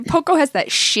Poco has that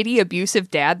shitty,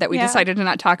 abusive dad that we decided to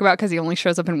not talk about because he only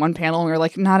shows up in one panel, and we were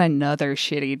like, not another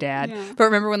shitty dad. Yeah. But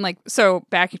remember when,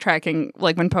 backtracking,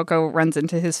 when Poco runs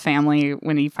into his family,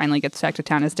 when he finally gets back to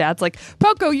town, his dad's like,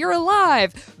 Poco, you're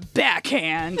alive!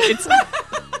 Backhand!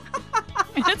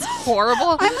 It's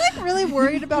horrible. I'm really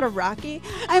worried about Araki.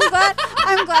 I'm glad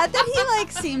that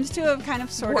he seems to have kind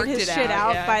of sorted his shit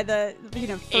out by the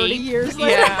 30 years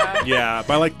later. Yeah,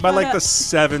 by the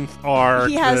 7th arc,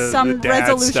 he has some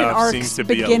resolution arcs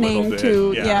beginning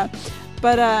to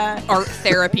But art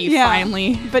therapy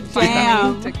finally. But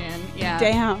damn. Yeah.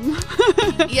 Damn.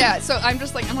 Yeah, so I'm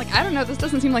like, I don't know, this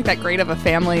doesn't seem like that great of a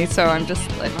family, so I'm just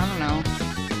like, I don't know.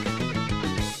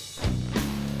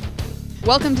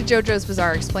 Welcome to JoJo's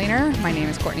Bizarre Explainer. My name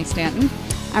is Courtney Stanton.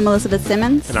 I'm Elizabeth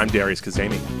Simmons. And I'm Darius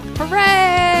Kazemi.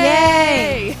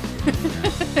 Hooray! Yay!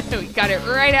 We got it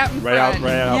right out in front.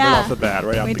 Right off the bat.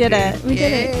 Right out we the did gate. it. We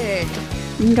did it.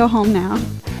 You can go home now.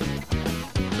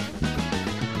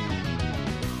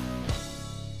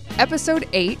 Episode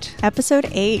 8. Episode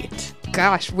 8.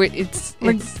 Gosh, we're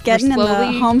getting in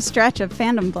the home stretch of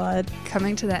Phantom Blood.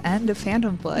 Coming to the end of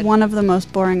Phantom Blood. One of the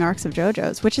most boring arcs of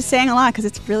JoJo's, which is saying a lot because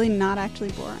it's really not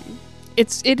actually boring.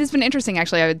 It has been interesting,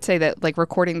 actually. I would say that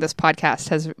recording this podcast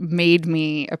has made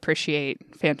me appreciate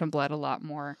Phantom Blood a lot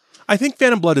more. I think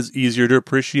Phantom Blood is easier to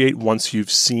appreciate once you've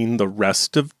seen the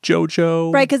rest of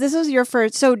JoJo. Right, because this was your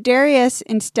first. So Darius,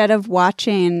 instead of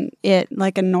watching it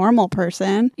like a normal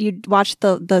person, you watched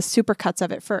the supercuts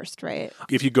of it first, right?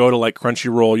 If you go to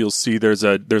Crunchyroll, you'll see there's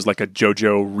a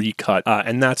JoJo recut,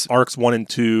 and that's arcs 1 and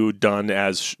 2 done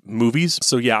as movies.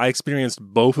 So yeah, I experienced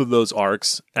both of those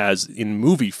arcs as in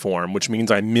movie form, which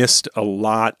means I missed a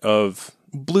lot of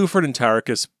Blueford and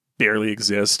Tarkus. Barely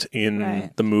exist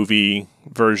in the movie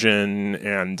version,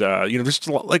 and there's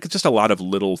just a lot of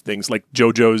little things like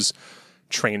JoJo's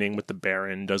training with the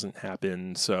Baron doesn't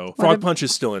happen. So Frog Punch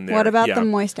is still in there. What about the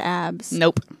moist abs?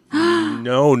 Nope.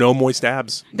 No moist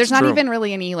abs. There's not even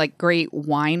really any great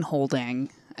wine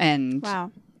holding, and wow.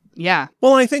 Yeah.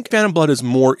 Well, I think Phantom Blood is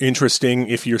more interesting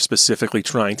if you're specifically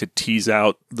trying to tease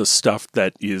out the stuff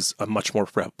that is a much more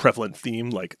prevalent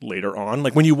theme, later on.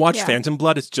 When you watch Phantom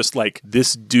Blood, it's just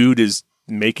this dude is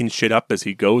making shit up as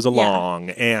he goes along.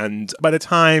 Yeah. And by the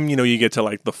time, you get to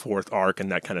the 4th arc and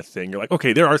that kind of thing, you're like,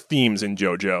 okay, there are themes in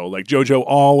JoJo.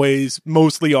 JoJo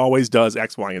mostly always does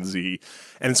X, Y, and Z.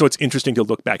 And so it's interesting to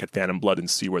look back at Phantom Blood and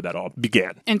see where that all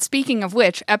began. And speaking of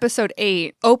which, episode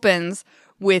 8 opens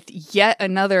with yet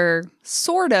another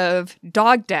sort of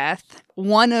dog death,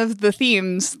 one of the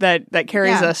themes that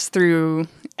carries us through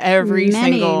every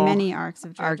single arcs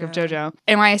of JoJo. Arc of JoJo.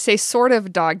 And when I say sort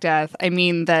of dog death, I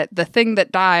mean that the thing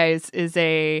that dies is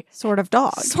a sort of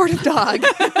dog. Sort of dog.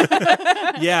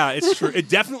 Yeah, it's true. It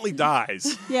definitely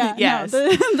dies. Yeah. Yes. No,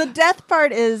 the death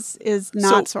part is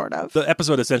not sort of. The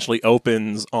episode essentially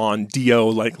opens on Dio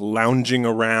lounging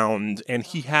around, and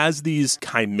he has these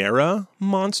chimera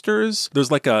monsters.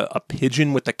 There's a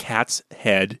pigeon with a cat's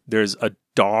head. There's a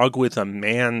dog with a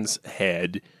man's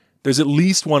head. There's at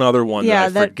least one other one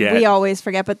that I forget. We always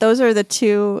forget, but those are the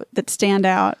two that stand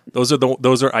out. Those are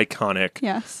iconic.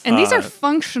 Yes. And these are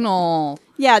functional.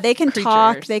 Yeah, they can creatures.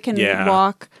 talk, they can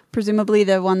walk. Presumably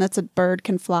the one that's a bird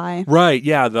can fly. Right,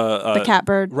 yeah. The cat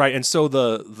bird. Right, and so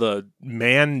the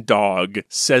man dog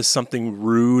says something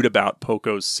rude about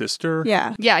Poco's sister.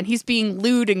 Yeah. Yeah, and he's being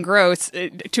lewd and gross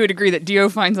to a degree that Dio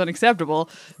finds unacceptable.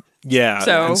 Yeah,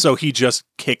 and so he just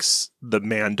kicks the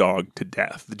man dog to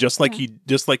death, just like he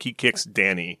kicks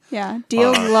Danny. Yeah,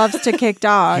 Dio loves to kick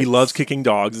dogs. He loves kicking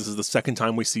dogs. This is the second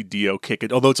time we see Dio kick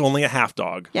it, although it's only a half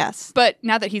dog. Yes, but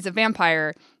now that he's a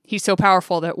vampire, he's so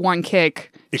powerful that one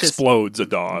kick explodes a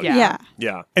dog. Yeah.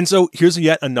 And so here's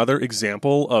yet another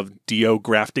example of Dio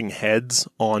grafting heads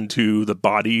onto the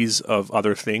bodies of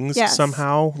other things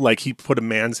somehow. He put a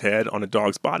man's head on a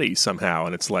dog's body somehow,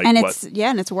 and it's and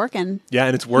it's working. Yeah,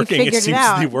 and it's working. It seems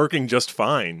to be working just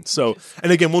fine. So,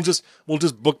 and again, we'll just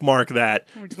bookmark that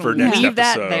for next episode. Leave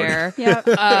that there.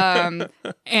 Yep.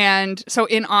 And so,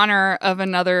 in honor of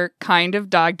another kind of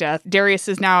dog death, Darius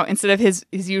is now, instead of his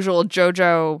usual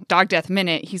JoJo dog death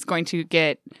minute, he's going to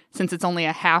get, since it's only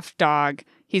a half dog,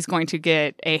 he's going to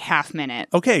get a half minute.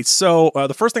 Okay, so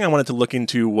the first thing I wanted to look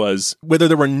into was whether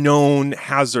there were known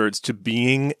hazards to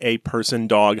being a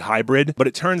person-dog hybrid, but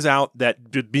it turns out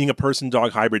that being a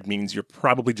person-dog hybrid means you're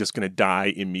probably just going to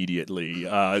die immediately.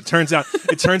 It turns out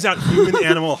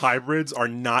human-animal hybrids are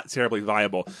not terribly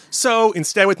viable. So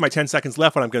instead, with my 10 seconds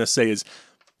left, what I'm going to say is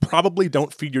probably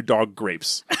don't feed your dog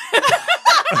grapes.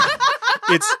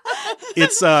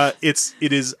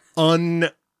 It is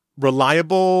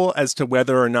unreliable as to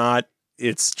whether or not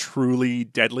it's truly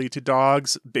deadly to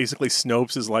dogs. Basically,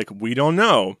 Snopes is like, we don't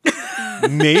know.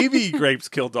 Maybe grapes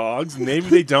kill dogs. Maybe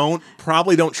they don't.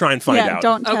 Probably don't try and find out.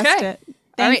 Don't test it.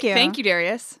 Thank you. Thank you,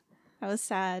 Darius. That was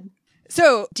sad.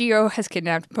 So Dio has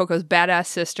kidnapped Poco's badass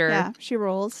sister. Yeah, she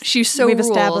rules. She's so We've rules.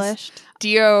 established.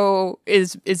 Dio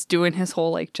is doing his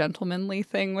whole like gentlemanly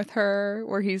thing with her,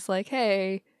 where he's like,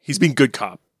 "Hey, he's being good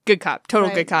cop, total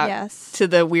good cop." Yes. To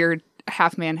the weird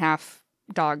half man, half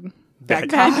dog, bad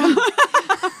cop.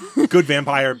 Good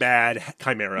vampire, bad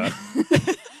chimera.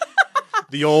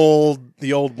 The old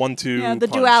 1-2. Yeah, the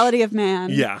punch. duality of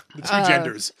man. Yeah, the two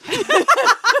genders.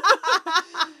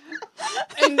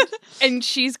 And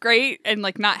she's great and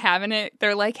like not having it.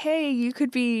 They're like, hey, you could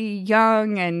be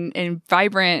young and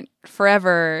vibrant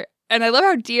forever. And I love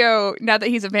how Dio, now that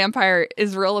he's a vampire,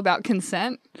 is real about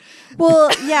consent. Well,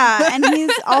 yeah, and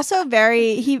he's also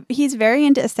he's very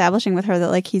into establishing with her that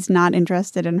like he's not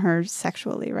interested in her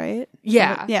sexually, right?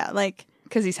 Yeah. Yeah, like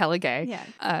because he's hella gay.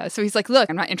 Yeah. So he's like, look,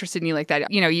 I'm not interested in you like that.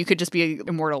 You know, you could just be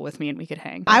immortal with me and we could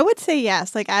hang. I would say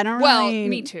yes. Like, I don't really... Well,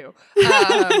 me too.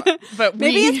 But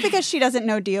maybe it's because she doesn't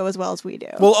know Dio as well as we do.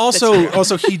 Well,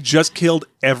 also he just killed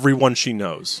everyone she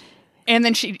knows. And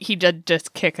then he did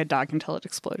just kick a dog until it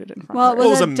exploded in front of her. Well, it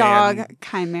was a dog man.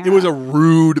 chimera. It was a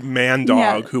rude man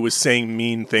dog who was saying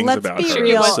mean things about her. Let's be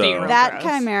real. So. That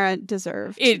chimera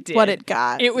deserved what it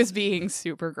got. It was being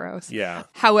super gross. Yeah.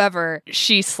 However,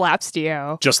 she slaps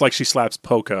Dio. Just like she slaps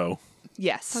Poco.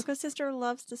 Yes. Poco's sister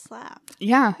loves to slap.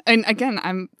 Yeah. And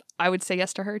again, I would say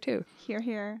yes to her too.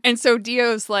 Here. And so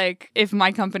Dio's like, if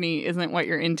my company isn't what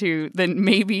you're into, then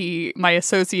maybe my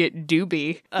associate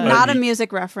Doobie. Not a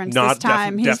music reference this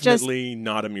time. He's definitely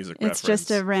not a music reference. It's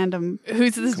just a random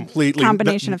who's this completely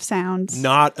combination of sounds.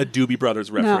 Not a Doobie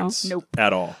Brothers reference. Nope.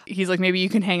 At all. He's like, maybe you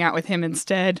can hang out with him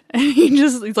instead. And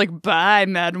he's like, bye,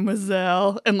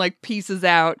 mademoiselle. And like pieces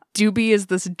out. Doobie is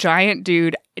this giant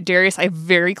dude. Darius, I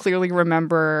very clearly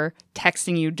remember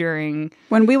texting you during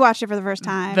when we watched it for the first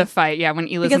time. The fight, yeah, when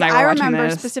Eliz and I were watching this. Because I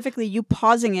remember specifically you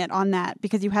pausing it on that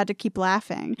because you had to keep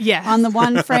laughing. Yes. On the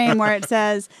one frame where it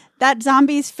says, that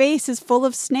zombie's face is full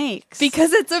of snakes.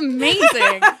 Because it's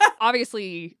amazing.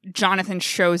 Obviously, Jonathan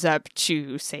shows up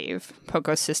to save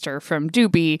Poco's sister from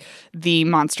Doobie, the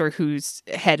monster whose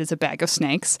head is a bag of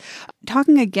snakes.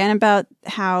 Talking again about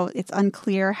how it's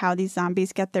unclear how these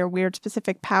zombies get their weird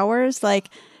specific powers, like,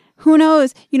 who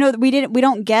knows? You know, we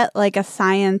don't get like a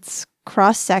science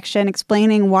cross-section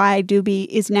explaining why Doobie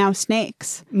is now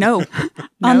snakes. No.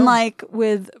 Unlike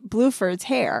with Bluford's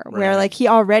hair, where like he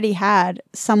already had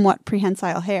somewhat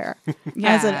prehensile hair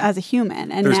as a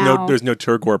human. And there's no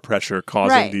turgor pressure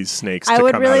causing these snakes to come out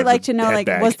of the I would really like to know, head like,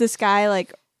 bag. was this guy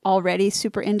like already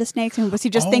super into snakes, and was he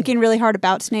just thinking really hard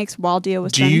about snakes while Dio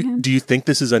was training him? Do you think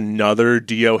this is another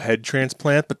Dio head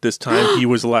transplant, but this time he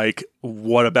was like,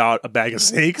 what about a bag of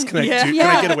snakes? Can I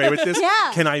get away with this?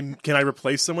 Yeah. Can I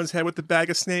replace someone's head with the bag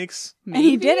of snakes? And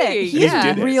he did it. He's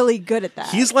really good at that.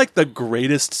 He's like the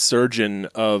greatest surgeon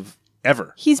of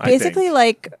ever. He's basically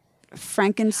like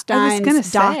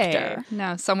Frankenstein's doctor.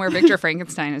 No, somewhere Victor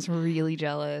Frankenstein is really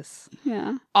jealous.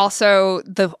 Yeah. Also,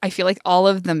 I feel like all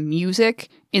of the music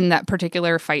in that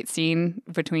particular fight scene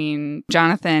between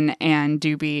Jonathan and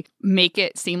Doobie make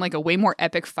it seem like a way more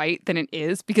epic fight than it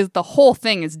is, because the whole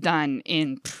thing is done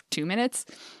in 2 minutes.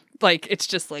 Like, it's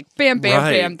just like bam, bam,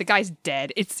 bam. The guy's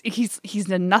dead. He's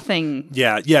a nothing.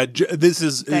 Yeah. This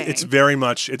is it's very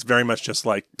much just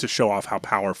like to show off how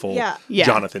powerful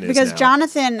Jonathan is. Because now.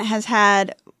 Jonathan has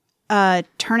had a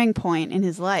turning point in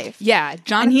his life. Yeah,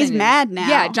 Jonathan. And he's mad now.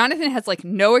 Yeah, Jonathan has like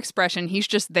no expression. He's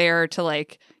just there to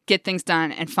like get things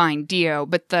done and find Dio.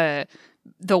 But the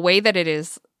way that it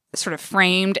is sort of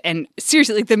framed, and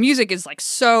seriously, like the music is like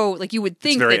so, like you would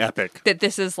think it's very epic, that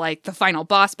this is like the final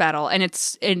boss battle, and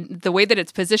the way that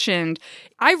it's positioned,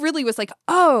 I really was like,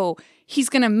 oh, he's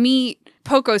gonna meet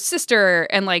Poco's sister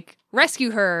and like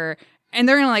rescue her, and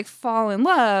they're gonna like fall in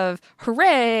love.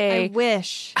 Hooray! I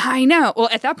wish. I know. Well,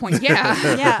 at that point,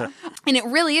 yeah. Yeah. And it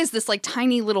really is this like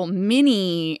tiny little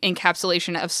mini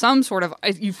encapsulation of some sort of,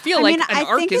 you feel like an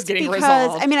arc is getting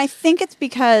resolved. I mean, I think it's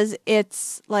because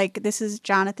it's like, this is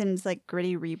Jonathan's like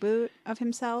gritty reboot of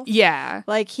himself. Yeah.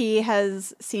 Like he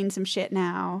has seen some shit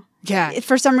now. Yeah.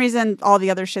 For some reason, all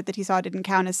the other shit that he saw didn't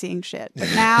count as seeing shit.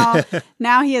 But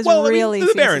now he has really seen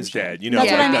the Baron's some dead. Shit. You know,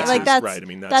 that's what I mean. Like that's right. I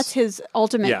mean, that's his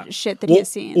ultimate shit that he has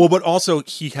seen. Well, but also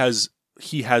he has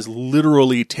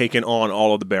literally taken on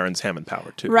all of the Baron's Hammond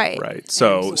power too. Right.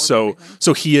 So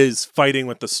he is fighting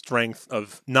with the strength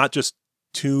of not just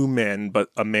two men, but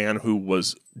a man who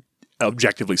was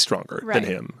objectively stronger than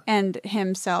him. And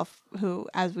himself, who,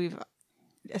 as we've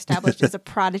established as a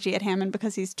prodigy at Hammond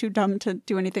because he's too dumb to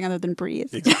do anything other than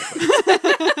breathe. Exactly.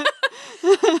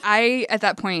 I, at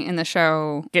that point in the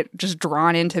show, get just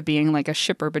drawn into being like a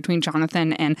shipper between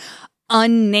Jonathan and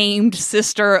unnamed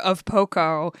sister of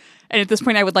Poco. And at this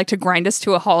point, I would like to grind us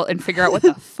to a halt and figure out what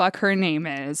the fuck her name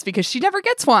is, because she never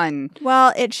gets one.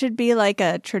 Well, it should be like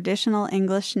a traditional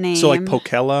English name. So like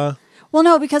Pokella? Well,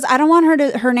 no, because I don't want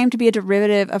her name to be a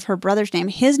derivative of her brother's name.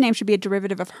 His name should be a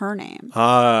derivative of her name.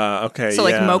 Okay. So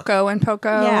like Moko and Poco?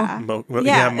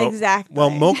 Yeah. Exactly.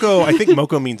 Well, Moko, I think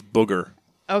Moko means booger.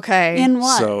 Okay. In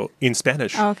what? So in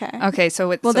Spanish. Okay,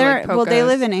 so it's well, like they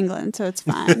live in England, so it's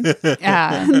fine.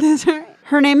 Yeah.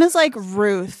 Her name is like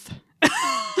Ruth.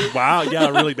 Wow, yeah,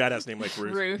 a really badass name like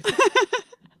Ruth.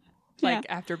 Like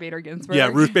after Bader Ginsburg. Yeah,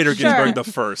 Ruth Bader Ginsburg the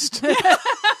first.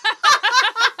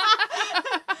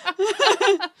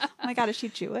 Oh my God, is she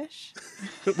Jewish?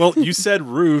 Well, you said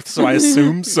Ruth, so I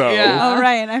assume so. Yeah. Oh,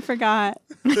 right. I forgot.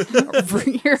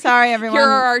 Here Sorry, everyone. are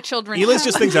our children. Eliz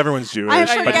just thinks everyone's Jewish I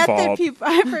by forget default.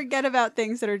 I forget about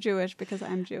things that are Jewish because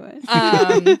I'm Jewish.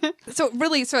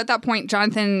 So at that point,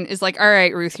 Jonathan is like, all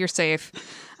right, Ruth, you're safe.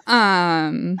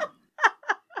 I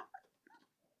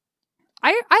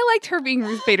liked her being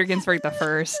Ruth Bader Ginsburg the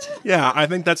first. Yeah, I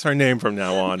think that's her name from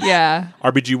now on. Yeah.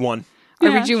 RBG1.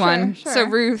 RBG1. Sure. So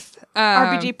Ruth.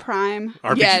 RBG Prime.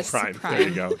 RBG Yes, Prime. Prime. There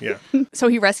you go. Yeah. So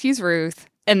he rescues Ruth,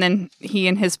 and then he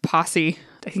and his posse,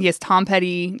 I think he has Tom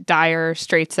Petty, Dyer,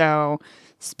 Straizo,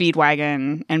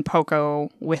 Speedwagon, and Poco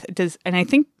and I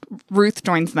think Ruth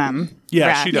joins them. Yeah,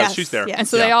 Rat. she does. Yes, She's there. yes. And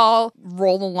so they all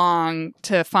roll along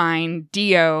to find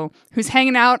Dio, who's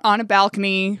hanging out on a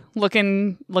balcony,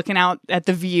 looking out at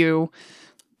the view,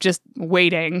 just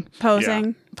waiting,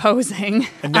 Posing. posing.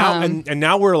 And now, and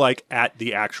now we're like at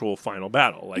the actual final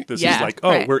battle. Like this is like,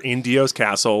 right. we're in Dio's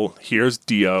castle. Here's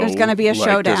Dio. There's gonna be a There's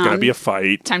going to showdown. be a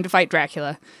fight. Time to fight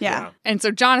Dracula. Yeah. And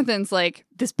so Jonathan's like,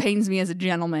 this pains me as a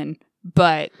gentleman,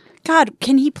 but God,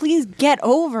 can he please get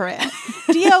over it?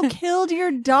 Dio killed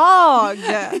your dog.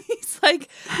 he's like,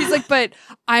 but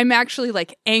I'm actually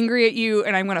like angry at you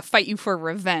and I'm going to fight you for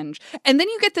revenge. And then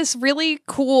you get this really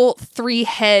cool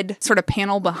 3-head sort of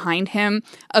panel behind him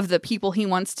of the people he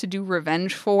wants to do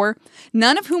revenge for,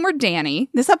 none of whom are Danny.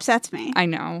 This upsets me. I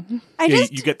know. You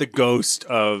get the ghost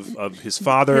of his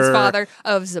father.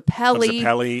 Of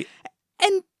Zappelli.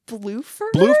 And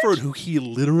Bluford, who he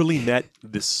literally met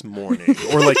this morning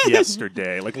or like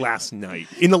yesterday, like last night.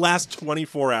 In the last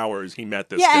 24 hours, he met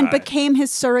this guy. and became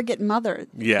his surrogate mother.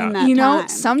 Yeah. in that you know, time.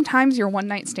 sometimes your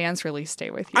one-night stands really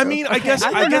stay with you. I mean, Okay.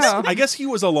 I guess he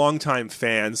was a longtime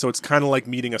fan, so it's kind of like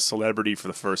meeting a celebrity for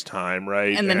the first time,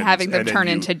 right? And then having them turn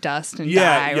into dust and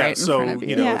Yeah, die yeah, right so, in front of you.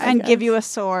 you know, Yeah, and give you a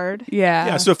sword. Yeah.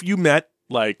 Yeah, so if you met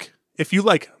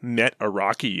met a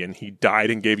Rocky and he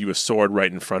died and gave you a sword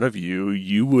right in front of you,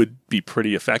 you would be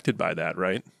pretty affected by that,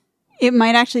 right? It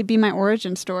might actually be my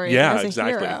origin story. Yeah, as a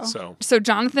exactly. hero. So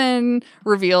Jonathan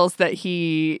reveals that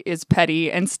he is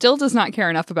petty and still does not care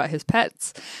enough about his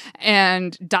pets.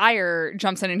 And Dyer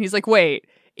jumps in and he's like, wait,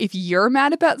 if you're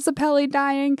mad about Zappelli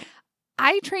dying,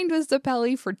 I trained with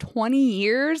Zappelli for 20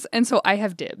 years, and so I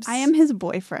have dibs. I am his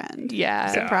boyfriend. Yeah.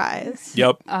 Surprise.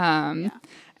 Yep.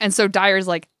 And so Dyer's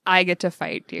like, I get to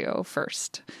fight Dio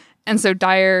first. And so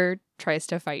Dyer tries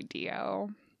to fight Dio.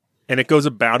 And it goes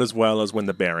about as well as when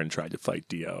the Baron tried to fight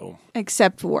Dio.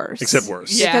 Except worse.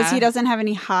 Yeah. Because he doesn't have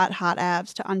any hot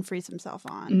abs to unfreeze himself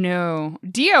on. No.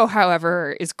 Dio,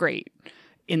 however, is great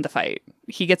in the fight.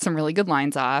 He gets some really good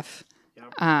lines off.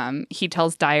 He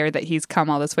tells Dyer that he's come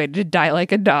all this way to die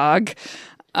like a dog.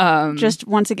 Just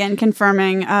once again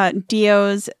confirming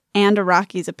Dio's and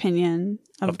Araki's opinion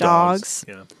of dogs.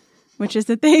 Yeah. Which is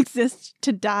that they exist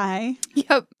to die.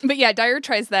 Yep. But yeah, Dyer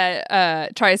tries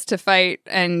to fight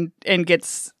and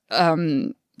gets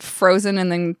frozen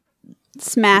and then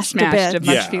Smashed to a bits.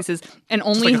 bunch of pieces. And It's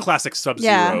only like a classic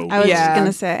Sub-Zero. Yeah, I was just Yeah. going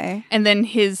to say. and then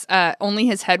his only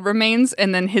his head remains,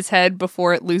 and then his head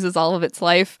before it loses all of its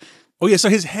life. Oh, yeah, so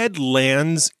his head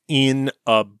lands in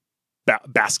a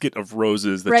basket of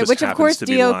roses that Right, just which of happens course to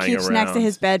be Dio lying keeps around. next to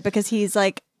his bed because he's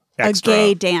like Extra. a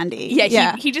gay dandy.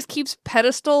 Yeah, he just keeps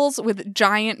pedestals with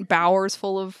giant bowers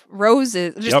full of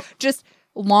roses. Just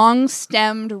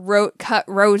long-stemmed, cut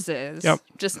roses. Yep.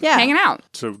 Just Yeah. hanging out.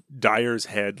 So Dyer's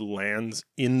head lands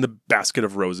in the basket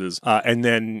of roses, and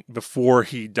then before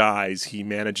he dies, he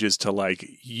manages to like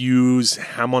use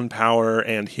Hamon power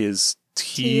and his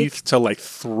teeth to like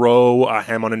throw a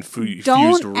Hamon infused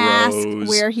Don't rose. ask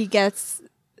where he gets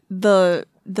the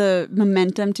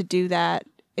momentum to do that.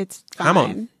 It's fine.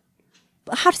 Hamon.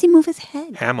 But how does he move his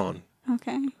head? Hamon.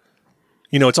 Okay.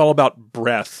 You know, it's all about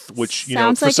breath, which, you know,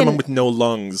 Sounds for like someone with no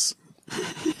lungs.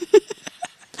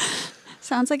 Sounds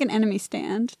Sounds like an enemy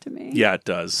stand to me. Yeah, it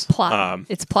does. Plot.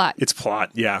 It's plot. It's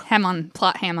plot, yeah. Hammond.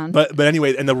 Plot Hammond. But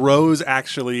anyway, and the rose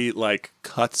actually like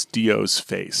cuts Dio's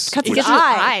face. Cuts which- his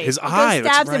eye. His It eye. goes,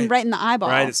 that's stabs him right. right in the eyeball.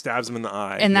 Right, it stabs him in the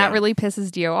eye. and that yeah. really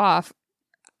pisses Dio off.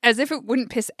 As if it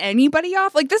wouldn't piss anybody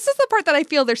off. Like, this is the part that I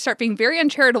feel they start being very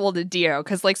uncharitable to Dio.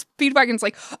 Because, like, Speedwagon's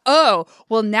like, oh,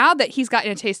 well, now that he's gotten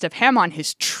a taste of Hammond,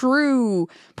 his true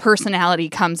personality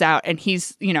comes out. And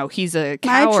he's, he's a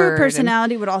coward. My true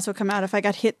personality would also come out if I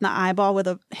got hit in the eyeball with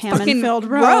a Fucking Hammond-filled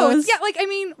rose. Yeah, like, I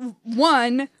mean,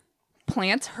 one,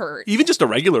 plants hurt. Even just a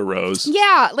regular rose.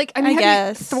 Yeah, like, I mean,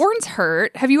 guess. thorns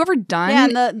hurt. Have you ever done? Yeah,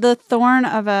 and the thorn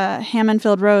of a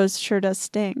Hammond-filled rose sure does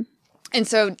sting. And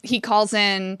so he calls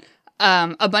in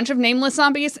a bunch of nameless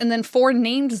zombies and then 4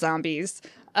 named zombies.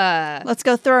 Let's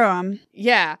go through them.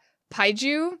 Yeah.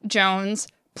 Paiju, Jones,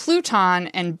 Pluton,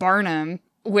 and Barnum,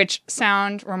 which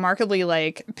sound remarkably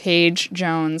like Page,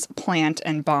 Jones, Plant,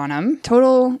 and Bonham.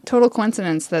 Total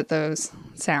coincidence that those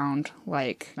sound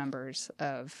like members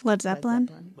of Led Zeppelin.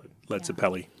 Led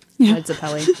Zeppeli. Led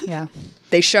Zeppelin. Yeah.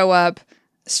 They show up.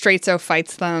 Straizo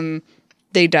fights them.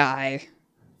 They die.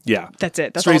 Yeah. That's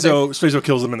it. That's all. Straizo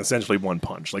kills them in essentially one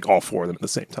punch, like all 4 of them at the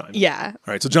same time. Yeah.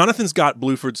 All right, so Jonathan's got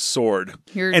Bluford's sword.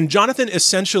 You're- And Jonathan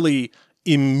essentially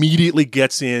immediately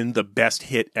gets in the best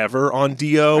hit ever on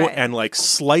Dio Right. and like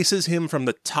slices him from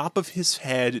the top of his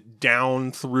head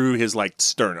down through his like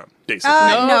sternum, basically.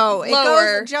 No, it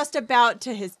lower. goes just about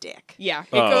to his dick. Yeah. It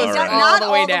Oh, goes all right. Not all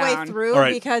the way down. through All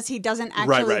right. because he doesn't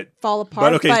actually right. fall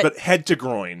apart. But head to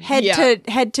groin. head Yeah.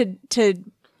 to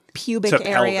pubic To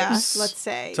area, pelvis. let's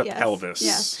say. To yes. pelvis.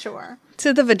 Yes, sure.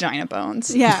 To the vagina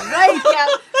bones. Yeah, right.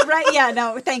 Yeah, right. Yeah,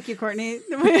 no, thank you, Courtney.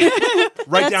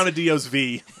 Right down to Dio's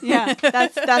V. Yeah,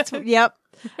 that's yep.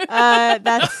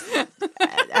 That's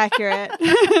accurate.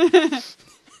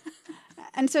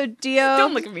 And so Dio,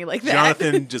 Don't look at me like that.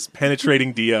 Jonathan just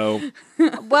penetrating Dio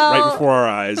well, right before our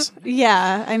eyes.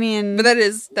 Yeah, I mean, But that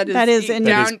is in- down That is pretty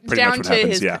much down what to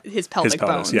happens, his pelvic His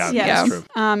pelvis, bones. yeah, Yeah. that's true.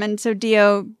 and so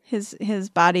Dio, his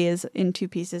body is in 2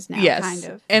 pieces now, Yes. kind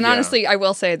of. And Yeah. honestly, I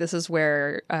will say this is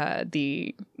where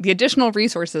the additional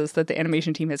resources that the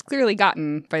animation team has clearly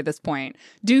gotten by this point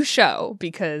do show,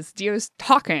 because Dio's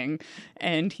talking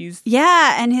and he's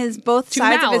Yeah, and his both 2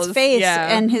 sides of his mouths, face,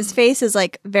 yeah. and his face is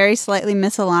like very slightly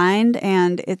misaligned,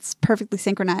 and it's perfectly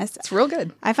synchronized. it's real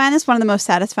good. I find this one of the most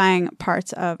satisfying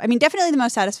parts of, I mean, definitely the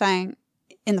most satisfying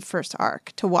in the first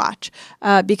arc to watch,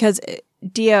 because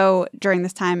Dio during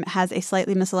this time has a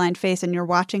slightly misaligned face, and you're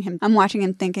watching him. I'm watching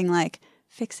him thinking like,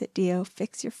 fix it, Dio,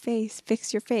 fix your face,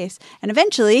 fix your face. And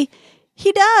eventually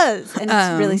he does. And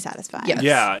it's really satisfying. yes.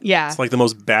 Yeah. Yeah. It's like the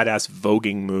most badass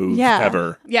voguing move Yeah.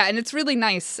 ever. Yeah, and it's really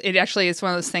nice. It actually is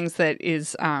one of those things that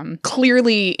is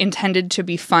clearly intended to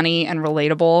be funny and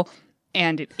relatable.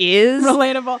 And it is.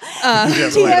 Relatable.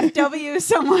 TFW,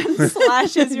 someone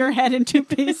slashes your head in 2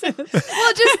 pieces.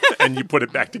 Well, just And you put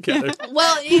it back together.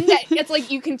 well, in that, it's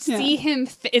like you can see him.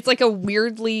 It's like a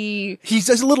weirdly. He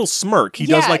does a little smirk. He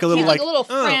does like a little like a little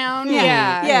 "Oh, frown.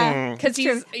 Yeah. Yeah, because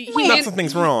he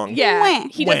something's wrong. Yeah, Wah.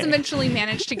 he does Wah. eventually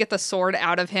manage to get the sword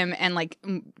out of him and like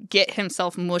get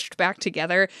himself mushed back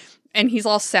together. And he's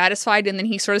all satisfied, and then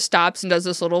he sort of stops and does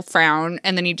this little frown,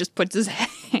 and then he just puts his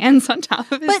hands on top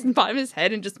of his bottom of his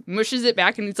head and just mushes it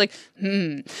back, and he's like,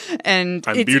 And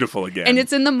I'm it's beautiful again. And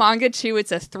it's in the manga too.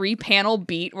 It's a 3-panel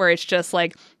beat where it's just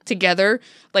like together,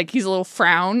 like he's a little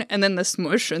frown, and then the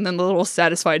smush, and then the little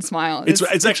satisfied smile. And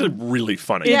It's actually really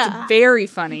funny. Yeah. it's very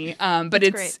funny, but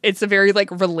great. it's a very like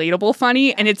relatable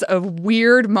funny, and it's a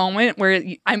weird moment where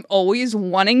I'm always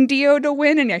wanting Dio to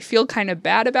win, and I feel kind of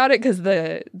bad about it because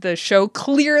the show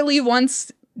clearly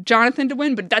wants Jonathan to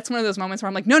win, but that's one of those moments where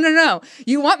I'm like, no,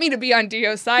 you want me to be on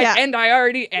Dio's side, Yeah. and I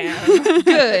already am.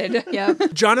 Good. Yeah.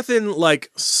 Jonathan like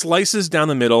slices down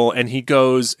the middle, and he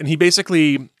goes and he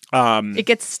basically It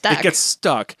gets stuck. it gets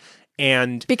stuck,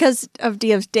 and Because of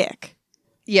Dio's dick.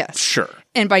 yes. sure.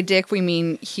 And by dick, we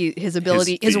mean his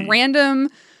ability, his the- random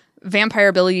vampire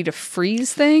ability to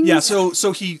freeze things. Yeah, so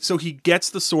he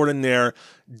gets the sword in there.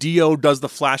 Dio does the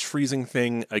flash freezing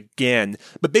thing again,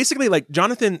 but basically, like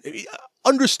Jonathan,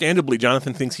 understandably,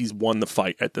 Jonathan thinks he's won the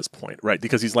fight at this point, right?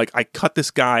 Because he's like, I cut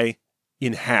this guy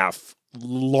in half,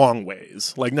 long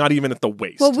ways, like not even at the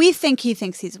waist. Well, we think he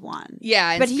thinks he's won.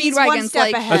 Yeah, and But he's one Speedwagon's step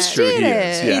like, ahead. That's true. He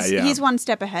 "Did is. it." Yeah, He's one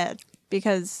step ahead.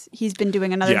 because he's been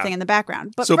doing another thing in the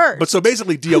background. But so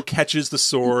basically, Dio catches the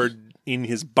sword in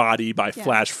his body by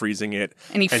flash freezing it,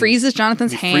 and he freezes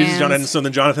Jonathan's hands. And so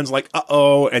then Jonathan's like,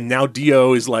 "Uh-oh," and now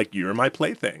Dio is like, "You're my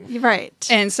plaything." Right.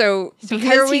 And so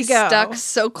because he's stuck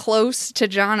so close to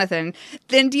Jonathan,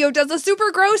 then Dio does a super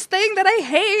gross thing that I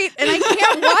hate, and I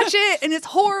can't watch it, and it's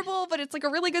horrible, but it's like a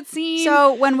really good scene.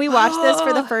 So when we watched this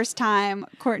for the first time,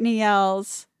 Courtney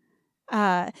yells,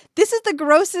 "This is the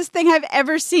grossest thing I've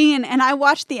ever seen," and I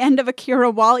watched the end of Akira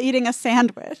while eating a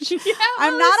sandwich. Yes.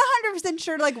 I'm not 100%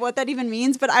 sure like what that even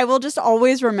means, but I will just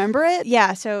always remember it.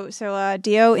 Yeah, so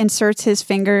Dio inserts his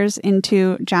fingers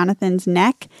into Jonathan's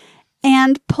neck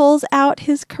and pulls out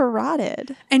his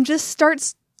carotid and just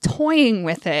starts toying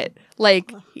with it.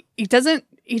 Like he doesn't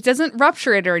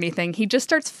rupture it or anything. He just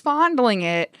starts fondling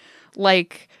it,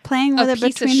 like playing with it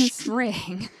between his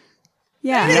string.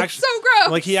 Yeah, it's so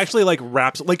gross. Like he actually like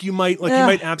wraps. Like you might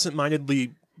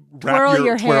absentmindedly twirl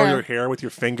your hair with your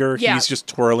finger. Yeah. He's just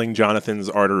twirling Jonathan's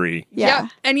artery. Yeah.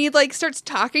 And he like starts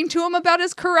talking to him about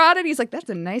his carotid. He's like, "That's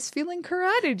a nice feeling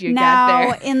carotid you now,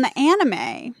 got there." In the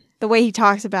anime, the way he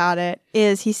talks about it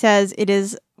is he says it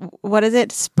is, what is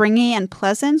it? Springy and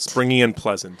pleasant. Springy and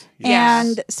pleasant. Yes.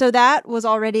 And so that was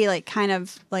already like kind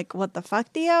of like, what the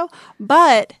fuck, Dio?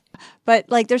 But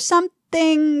like there's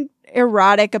something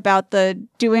erotic about the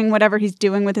doing whatever he's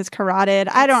doing with his carotid.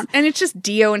 And it's just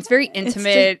Dio, and it's very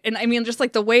intimate. And I mean, just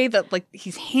like the way that like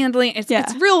he's handling it,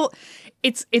 it's real.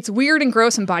 It's weird and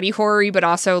gross and body horror-y, but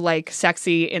also like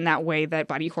sexy in that way that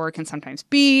body horror can sometimes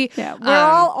be. Yeah, we're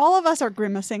all of us are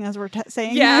grimacing as we're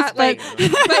saying this, but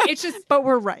it's just, but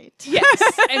we're right.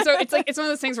 Yes, and so it's like it's one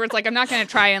of those things where it's like I'm not going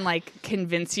to try and like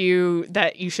convince you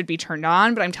that you should be turned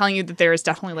on, but I'm telling you that there is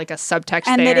definitely like a subtext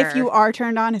and there. that if you are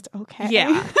turned on, it's okay.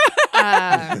 Yeah.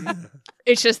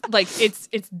 It's just like it's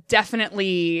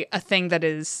definitely a thing that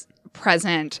is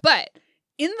present, but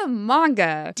in the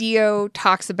manga, Dio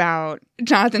talks about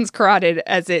Jonathan's carotid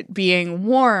as it being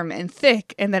warm and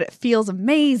thick and that it feels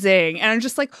amazing. And I'm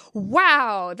just like,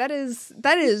 wow, that is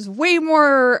way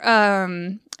more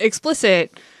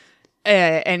explicit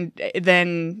and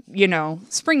then,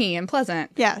 springy and pleasant.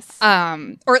 Yes.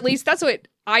 Or at least that's what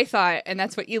I thought, and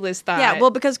that's what Eliz thought. Yeah,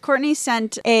 well, because Courtney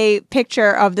sent a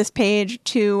picture of this page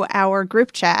to our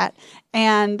group chat,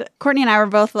 and Courtney and I were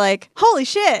both like, holy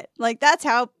shit, like that's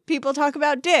how people talk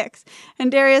about dicks.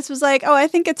 And Darius was like, oh, I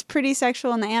think it's pretty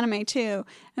sexual in the anime too.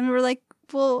 And we were like,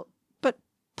 well, but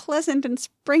pleasant and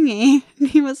springy. And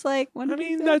he was like, what do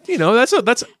you mean?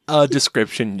 That's a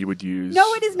description you would use.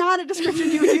 No, it is not a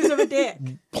description you would use of a dick.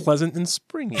 Pleasant and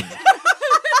springy.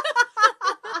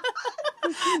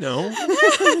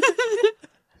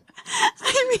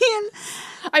 I mean,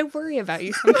 I worry about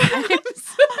you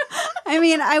sometimes. I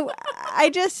mean, I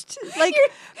just like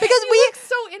because you look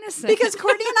so innocent. Because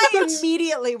Courtney and I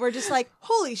immediately were just like,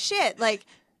 holy shit, like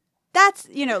that's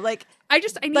like I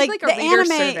need like a reader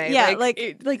survey. Yeah,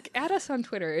 like add us on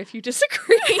Twitter if you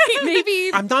disagree.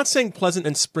 Maybe I'm not saying pleasant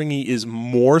and springy is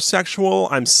more sexual.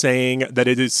 I'm saying that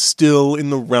it is still in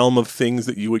the realm of things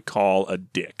that you would call a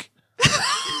dick.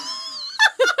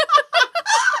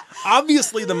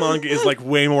 Obviously, the manga is like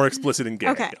way more explicit and gay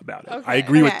about it. Okay. I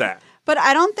agree with that. But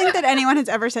I don't think that anyone has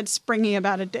ever said springy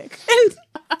about a dick.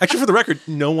 Actually, for the record,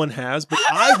 no one has, but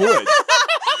I would.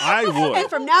 I would. And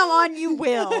from now on, you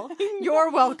will.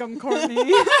 You're welcome,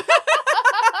 Courtney.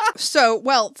 So,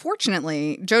 well,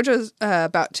 fortunately, JoJo's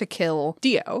about to kill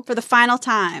Dio. For the final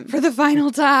time.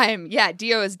 Yeah,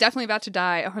 Dio is definitely about to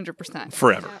die 100%.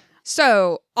 Forever.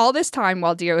 So, all this time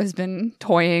while Dio has been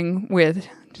toying with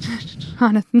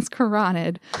Jonathan's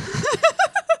carotid,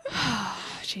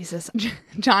 Jesus,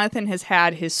 Jonathan has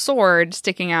had his sword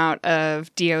sticking out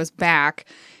of Dio's back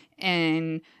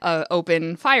in an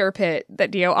open fire pit that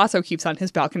Dio also keeps on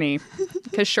his balcony.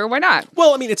 Because sure, why not?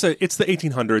 Well, I mean, it's the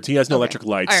 1800s. He has no electric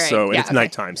lights, and it's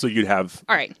nighttime. So you'd have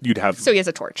So he has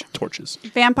a torch. Torches.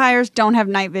 Vampires don't have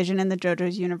night vision in the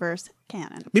JoJo's universe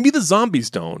canon. Maybe the zombies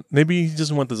don't. Maybe he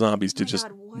doesn't want the zombies to just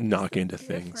knock into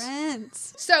things.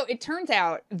 So it turns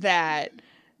out that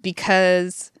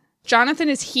because Jonathan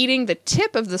is heating the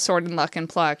tip of the sword in Luck and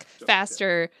Pluck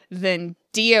faster than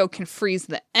Dio can freeze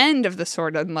the end of the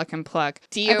sword in Luck and Pluck.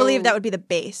 I believe that would be the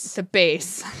base. The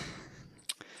base.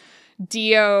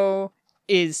 Dio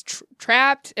is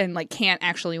trapped and can't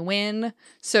actually win.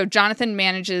 So Jonathan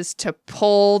manages to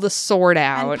pull the sword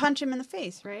out. And punch him in the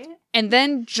face, right? And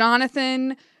then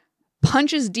Jonathan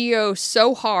punches Dio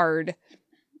so hard.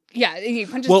 Yeah, he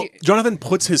punches Dio. Jonathan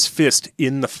puts his fist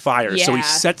in the fire. Yeah. So he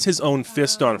sets his own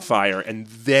fist on fire and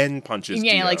then punches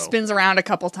Dio. Yeah, he spins around a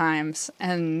couple times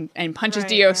and punches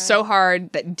Dio so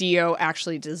hard that Dio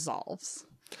actually dissolves.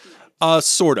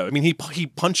 Sort of. I mean, he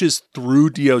punches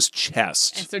through Dio's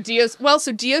chest. And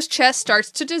so Dio's chest starts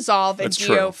to dissolve, and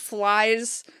Dio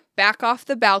flies back off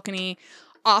the balcony,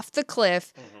 off the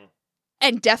cliff,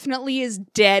 and definitely is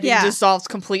dead and dissolves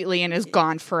completely and is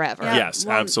gone forever. Yep. Yes,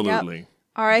 absolutely. Yep.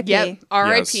 R.I.P. Yep,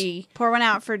 R.I.P. Yes. Pour one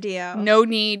out for Dio. No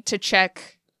need to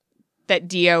check that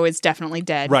Dio is definitely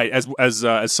dead. Right. As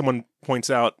someone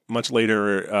points out much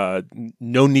later,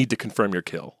 no need to confirm your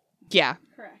kill. Yeah.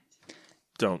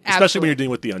 Don't. Especially when you're dealing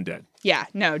with the undead. Yeah,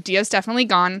 no, Dio's definitely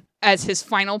gone. As his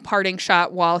final parting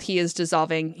shot while he is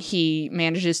dissolving, he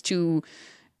manages to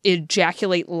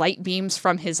ejaculate light beams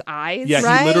from his eyes.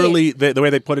 Yeah, he literally, the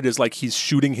way they put it is like he's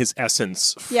shooting his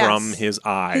essence from his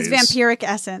eyes. His vampiric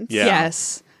essence. Yeah.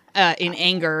 Yes, in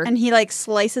anger. And he like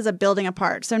slices a building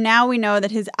apart. So now we know that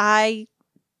his eye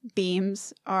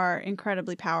beams are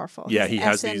incredibly powerful. Yeah, he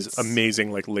has these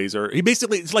amazing like laser.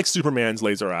 It's like Superman's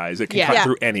laser eyes. It can cut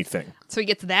through anything. So he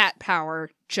gets that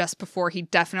power just before he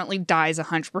definitely dies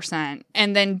 100%.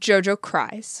 And then Jojo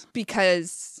cries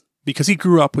because he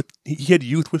grew up he had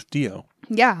youth with Dio.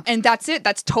 Yeah, and that's it.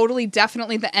 That's totally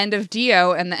definitely the end of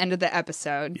Dio and the end of the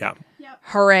episode. Yeah. Yep.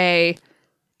 Hooray.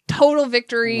 Total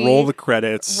victory. Roll the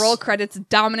credits.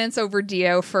 Dominance over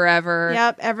Dio forever.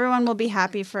 Yep. Everyone will be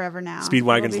happy forever now.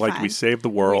 Speedwagon's like, fine. We saved the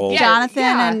world. Yeah,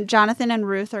 Jonathan and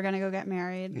Ruth are going to go get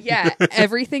married. Yeah.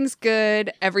 Everything's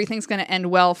good. Everything's going to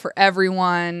end well for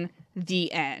everyone.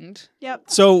 The end. Yep.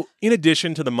 So, in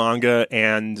addition to the manga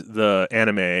and the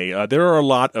anime, there are a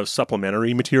lot of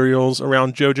supplementary materials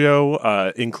around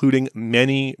JoJo, including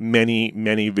many, many,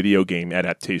 many video game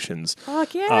adaptations.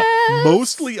 Fuck yes!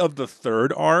 Mostly of the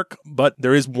third arc, but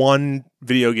there is one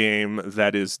video game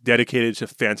that is dedicated to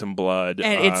Phantom Blood.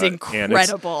 And it's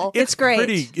incredible. And it's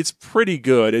great. It's pretty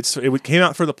good. It came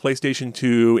out for the PlayStation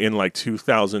 2 in like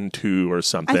 2002 or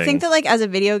something. I think that like as a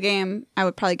video game, I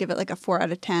would probably give it like a 4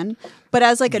 out of 10. But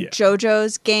as like a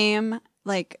JoJo's game,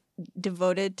 like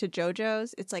devoted to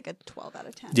JoJo's, it's like a 12 out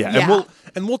of 10. Yeah.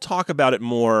 And we'll talk about it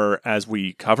more as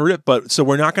we cover it. But so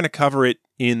we're not going to cover it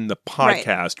in the podcast.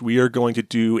 Right. We are going to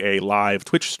do a live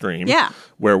Twitch stream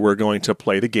where we're going to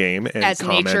play the game and as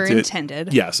nature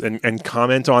intended. Yes, and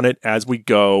comment on it as we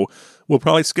go. We'll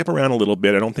probably skip around a little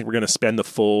bit. I don't think we're going to spend the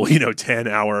full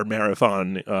 10-hour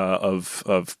marathon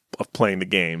of playing the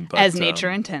game. But, as nature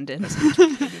intended.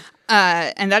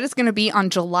 And that is going to be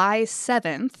on July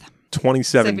 7th.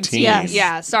 2017.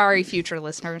 Yeah, sorry, future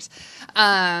listeners.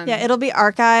 It'll be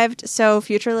archived, so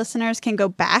future listeners can go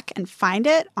back and find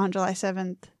it on July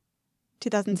 7th,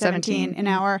 2017, in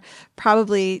our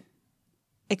probably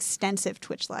extensive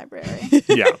Twitch library.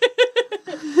 Yeah.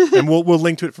 And we'll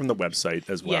link to it from the website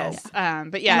as well. Yes,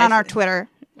 but and on our Twitter.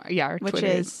 Yeah, our Twitter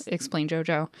is Explain JoJo.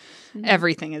 Mm-hmm.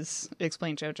 Everything is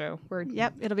Explain JoJo.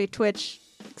 Yep, it'll be Twitch.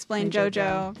 Explain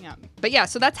JoJo. Yeah. But yeah,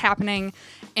 so that's happening,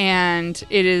 and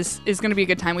it is going to be a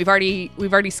good time. We've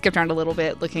already skipped around a little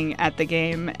bit looking at the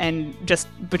game, and just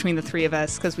between the three of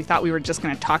us, because we thought we were just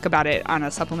going to talk about it on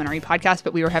a supplementary podcast,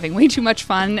 but we were having way too much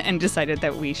fun and decided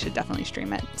that we should definitely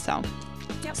stream it.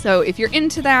 So if you're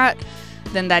into that,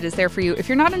 then that is there for you. If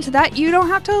you're not into that, you don't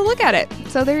have to look at it.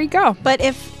 So there you go. But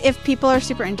if people are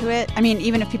super into it, I mean,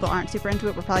 even if people aren't super into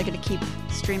it, we're probably going to keep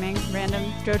streaming random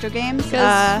JoJo games.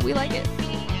 Because we like it.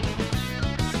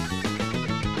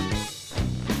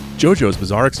 JoJo's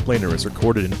Bizarre Explainer is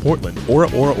recorded in Portland, Ora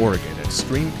Ora, Oregon at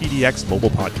Stream PDX Mobile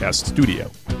Podcast Studio.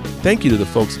 Thank you to the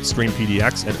folks at Stream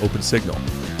PDX and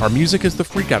OpenSignal. Our music is The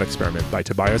Freakout Experiment by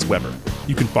Tobias Weber.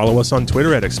 You can follow us on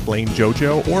Twitter at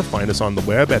ExplainJoJo or find us on the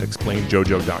web at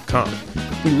explainjojo.com.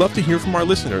 We love to hear from our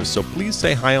listeners, so please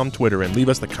say hi on Twitter and leave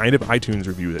us the kind of iTunes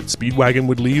review that Speedwagon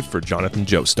would leave for Jonathan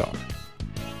Joestar.